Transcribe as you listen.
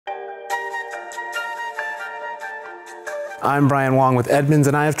I'm Brian Wong with Edmunds,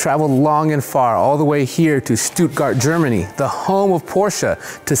 and I have traveled long and far, all the way here to Stuttgart, Germany, the home of Porsche,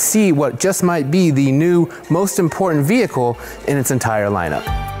 to see what just might be the new, most important vehicle in its entire lineup.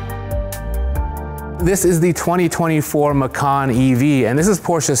 This is the 2024 Macan EV, and this is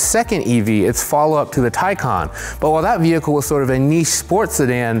Porsche's second EV, its follow-up to the Taycan. But while that vehicle was sort of a niche sports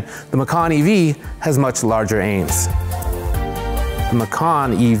sedan, the Macan EV has much larger aims. The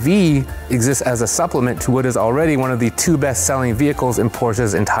Macan EV exists as a supplement to what is already one of the two best-selling vehicles in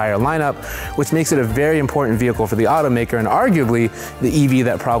Porsche's entire lineup, which makes it a very important vehicle for the automaker and arguably the EV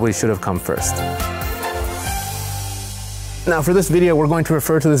that probably should have come first. Now for this video, we're going to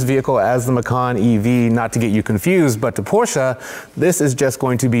refer to this vehicle as the Macan EV, not to get you confused, but to Porsche, this is just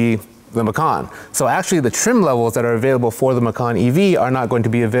going to be the Macan. So actually the trim levels that are available for the Macan EV are not going to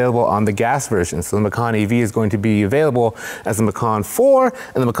be available on the gas version. So the Macan EV is going to be available as the Macan 4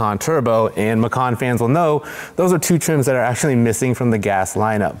 and the Macan Turbo, and Macan fans will know those are two trims that are actually missing from the gas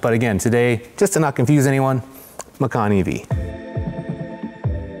lineup. But again, today, just to not confuse anyone, Macan EV.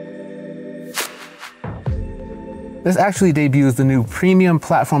 This actually debuts the new premium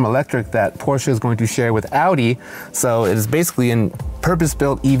platform electric that Porsche is going to share with Audi. So it is basically a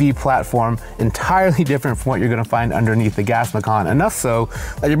purpose-built EV platform, entirely different from what you're going to find underneath the gas Macan, enough so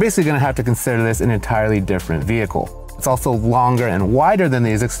that you're basically going to have to consider this an entirely different vehicle. It's also longer and wider than the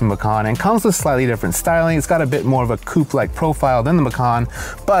existing Macan and comes with slightly different styling. It's got a bit more of a coupe-like profile than the Macan,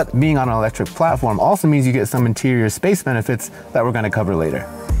 but being on an electric platform also means you get some interior space benefits that we're going to cover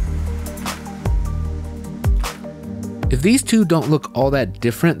later. If these two don't look all that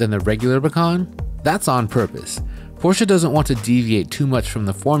different than the regular Macan, that's on purpose. Porsche doesn't want to deviate too much from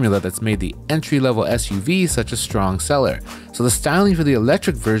the formula that's made the entry-level SUV such a strong seller, so the styling for the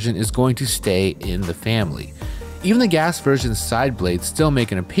electric version is going to stay in the family. Even the gas version's side blades still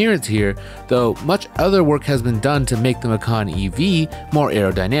make an appearance here, though much other work has been done to make the Macan EV more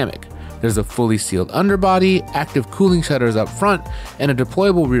aerodynamic. There's a fully sealed underbody, active cooling shutters up front, and a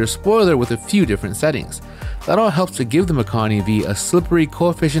deployable rear spoiler with a few different settings. That all helps to give the Macan EV a slippery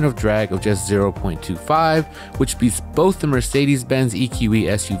coefficient of drag of just 0.25, which beats both the Mercedes-Benz EQE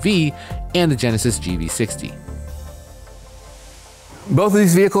SUV and the Genesis GV60. Both of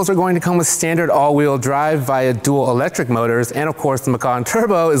these vehicles are going to come with standard all-wheel drive via dual electric motors, and of course the Macan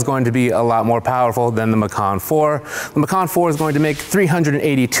Turbo is going to be a lot more powerful than the Macan 4. The Macan 4 is going to make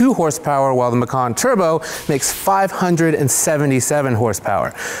 382 horsepower, while the Macan Turbo makes 577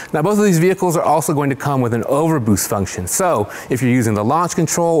 horsepower. Now both of these vehicles are also going to come with an overboost function, so if you're using the launch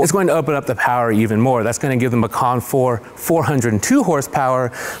control, it's going to open up the power even more. That's going to give the Macan 4 402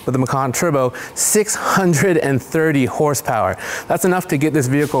 horsepower, but the Macan Turbo 630 horsepower. That's enough to get this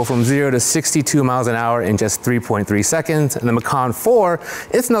vehicle from 0 to 62 miles an hour in just 3.3 seconds. And the Macan 4,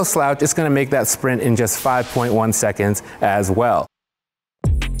 it's no slouch. It's going to make that sprint in just 5.1 seconds as well.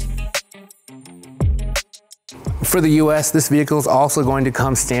 For the US, this vehicle is also going to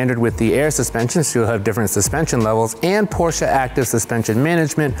come standard with the air suspension, so you'll have different suspension levels, and Porsche active suspension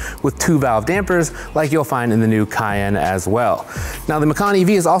management with 2-valve dampers like you'll find in the new Cayenne as well. Now the Macan EV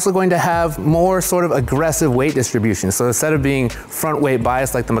is also going to have more sort of aggressive weight distribution. So instead of being front weight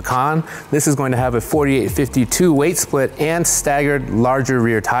biased like the Macan, this is going to have a 48-52 weight split and staggered larger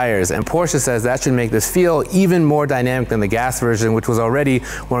rear tires. And Porsche says that should make this feel even more dynamic than the gas version, which was already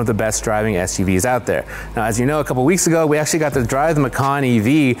one of the best driving SUVs out there. Now, as you know, a couple weeks ago, we actually got to drive the Macan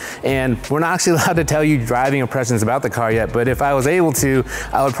EV, and we're not actually allowed to tell you driving impressions about the car yet, but if I was able to,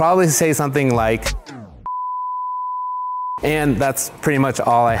 I would probably say something like, and that's pretty much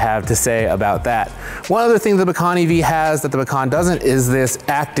all I have to say about that. One other thing the Macan EV has that the Macan doesn't is this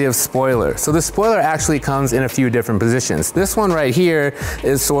active spoiler. So the spoiler actually comes in a few different positions. This one right here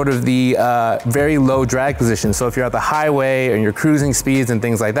is sort of the very low drag position. So if you're at the highway and you're cruising speeds and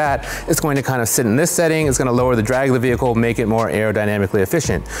things like that, it's going to kind of sit in this setting. It's going to lower the drag of the vehicle, make it more aerodynamically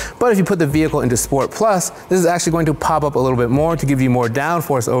efficient. But if you put the vehicle into Sport Plus, this is actually going to pop up a little bit more to give you more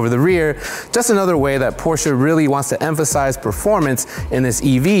downforce over the rear. Just another way that Porsche really wants to emphasize performance in this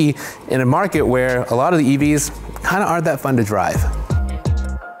EV in a market where a lot of the EVs kind of aren't that fun to drive.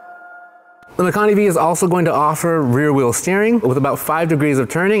 The Macan EV is also going to offer rear wheel steering with about 5 degrees of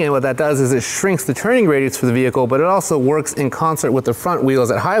turning, and what that does is it shrinks the turning radius for the vehicle, but it also works in concert with the front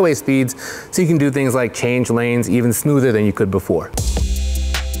wheels at highway speeds, so you can do things like change lanes even smoother than you could before.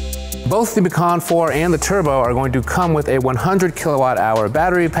 Both the Macan 4 and the Turbo are going to come with a 100 kilowatt hour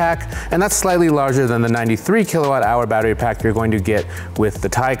battery pack, and that's slightly larger than the 93 kilowatt hour battery pack you're going to get with the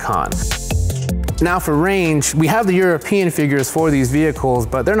Taycan. Now for range, we have the European figures for these vehicles,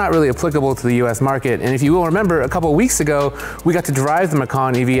 but they're not really applicable to the US market. And if you will remember, a couple of weeks ago, we got to drive the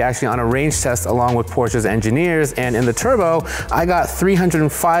Macan EV actually on a range test along with Porsche's engineers. And in the turbo, I got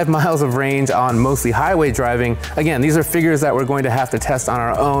 305 miles of range on mostly highway driving. Again, these are figures that we're going to have to test on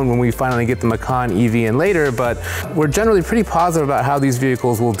our own when we finally get the Macan EV in later, but we're generally pretty positive about how these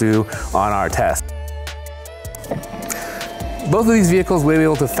vehicles will do on our test. Both of these vehicles will be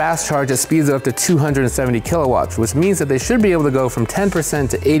able to fast charge at speeds of up to 270 kilowatts, which means that they should be able to go from 10%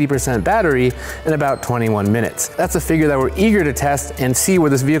 to 80% battery in about 21 minutes. That's a figure that we're eager to test and see where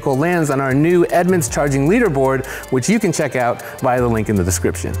this vehicle lands on our new Edmunds charging leaderboard, which you can check out via the link in the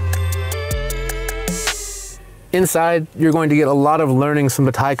description. Inside, you're going to get a lot of learnings from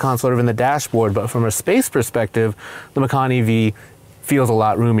the Taycan sort of in the dashboard, but from a space perspective, the Macan EV feels a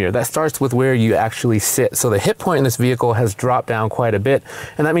lot roomier. That starts with where you actually sit. So the hip point in this vehicle has dropped down quite a bit,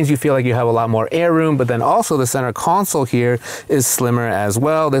 and that means you feel like you have a lot more air room, but then also the center console here is slimmer as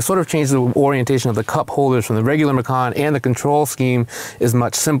well. They sort of changed the orientation of the cup holders from the regular Macan, and the control scheme is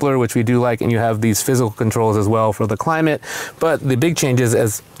much simpler, which we do like, and you have these physical controls as well for the climate. But the big change is,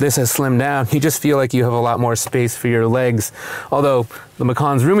 as this has slimmed down, you just feel like you have a lot more space for your legs, although the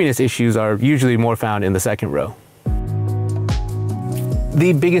Macan's roominess issues are usually more found in the second row.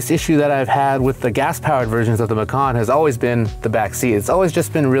 The biggest issue that I've had with the gas-powered versions of the Macan has always been the back seat. It's always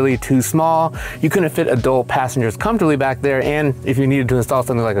just been really too small. You couldn't fit adult passengers comfortably back there, and if you needed to install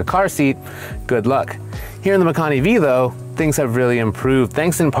something like a car seat, good luck. Here in the Macan EV though, things have really improved,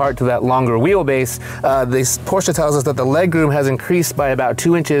 thanks in part to that longer wheelbase. Porsche tells us that the legroom has increased by about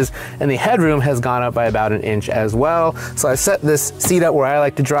 2 inches and the headroom has gone up by about 1 inch as well. So I set this seat up where I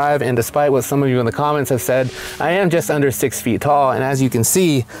like to drive, and despite what some of you in the comments have said, I am just under 6 feet tall, and as you can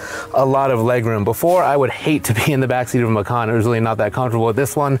see, a lot of legroom. Before, I would hate to be in the backseat of a Macan. It was really not that comfortable. With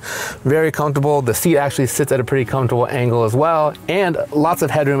this one, very comfortable. The seat actually sits at a pretty comfortable angle as well, and lots of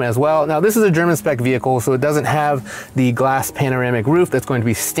headroom as well. Now this is a German spec vehicle, so it doesn't have the glass panoramic roof that's going to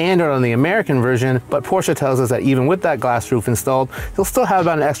be standard on the American version, but Porsche tells us that even with that glass roof installed, you'll still have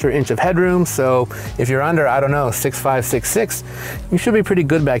about an extra inch of headroom. So if you're under, I don't know, 6'5", 6'6", you should be pretty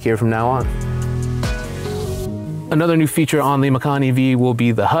good back here from now on. Another new feature on the Macan EV will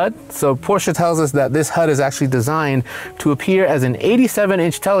be the HUD. So Porsche tells us that this HUD is actually designed to appear as an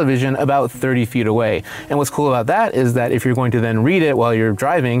 87-inch television about 30 feet away. And what's cool about that is that if you're going to then read it while you're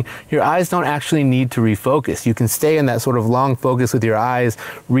driving, your eyes don't actually need to refocus. You can stay in that sort of long focus with your eyes,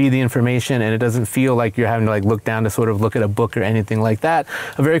 read the information, and it doesn't feel like you're having to like look down to sort of look at a book or anything like that.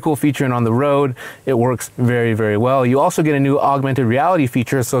 A very cool feature, and on the road, it works very, very well. You also get a new augmented reality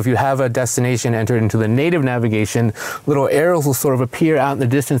feature. So if you have a destination entered into the native navigation, little arrows will sort of appear out in the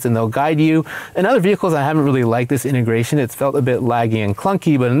distance and they'll guide you. In other vehicles, I haven't really liked this integration. It's felt a bit laggy and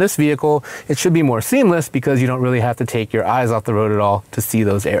clunky, but in this vehicle, it should be more seamless because you don't really have to take your eyes off the road at all to see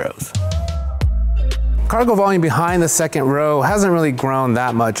those arrows. Cargo volume behind the second row hasn't really grown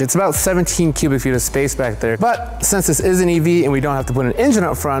that much. It's about 17 cubic feet of space back there. But since this is an EV and we don't have to put an engine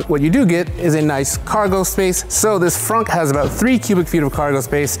up front, what you do get is a nice cargo space. So this front has about 3 cubic feet of cargo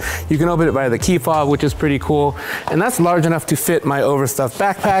space. You can open it by the key fob, which is pretty cool. And that's large enough to fit my overstuffed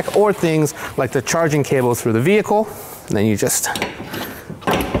backpack or things like the charging cables for the vehicle. And then you just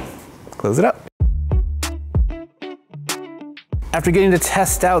close it up. After getting to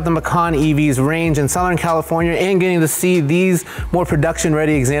test out the Macan EV's range in Southern California and getting to see these more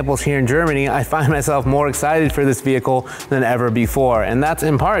production-ready examples here in Germany, I find myself more excited for this vehicle than ever before. And that's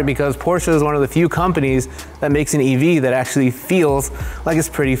in part because Porsche is one of the few companies that makes an EV that actually feels like it's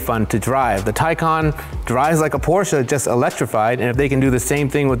pretty fun to drive. The Taycan drives like a Porsche, just electrified, and if they can do the same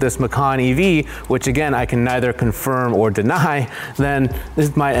thing with this Macan EV, which again, I can neither confirm or deny, then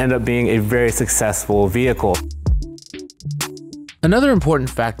this might end up being a very successful vehicle. Another important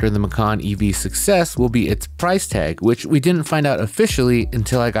factor in the Macan EV's success will be its price tag, which we didn't find out officially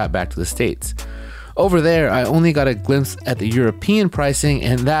until I got back to the States. Over there, I only got a glimpse at the European pricing,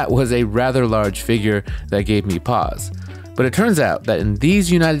 and that was a rather large figure that gave me pause. But it turns out that in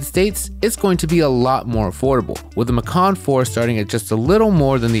these United States, it's going to be a lot more affordable, with the Macan 4 starting at just a little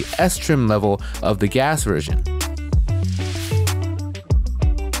more than the S trim level of the gas version.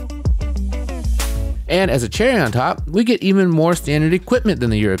 And as a cherry on top, we get even more standard equipment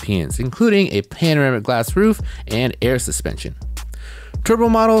than the Europeans, including a panoramic glass roof and air suspension. Turbo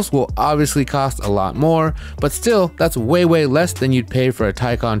models will obviously cost a lot more, but still, that's way less than you'd pay for a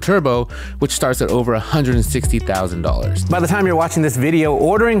Taycan Turbo, which starts at over $160,000. By the time you're watching this video,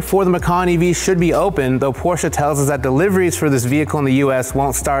 ordering for the Macan EV should be open, though Porsche tells us that deliveries for this vehicle in the US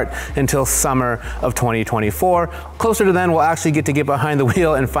won't start until summer of 2024. Closer to then, we'll actually get behind the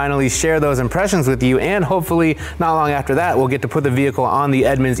wheel and finally share those impressions with you, and hopefully not long after that, we'll get to put the vehicle on the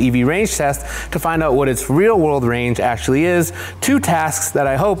Edmunds EV range test to find out what its real world range actually is. Two tasks that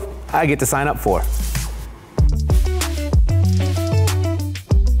I hope I get to sign up for.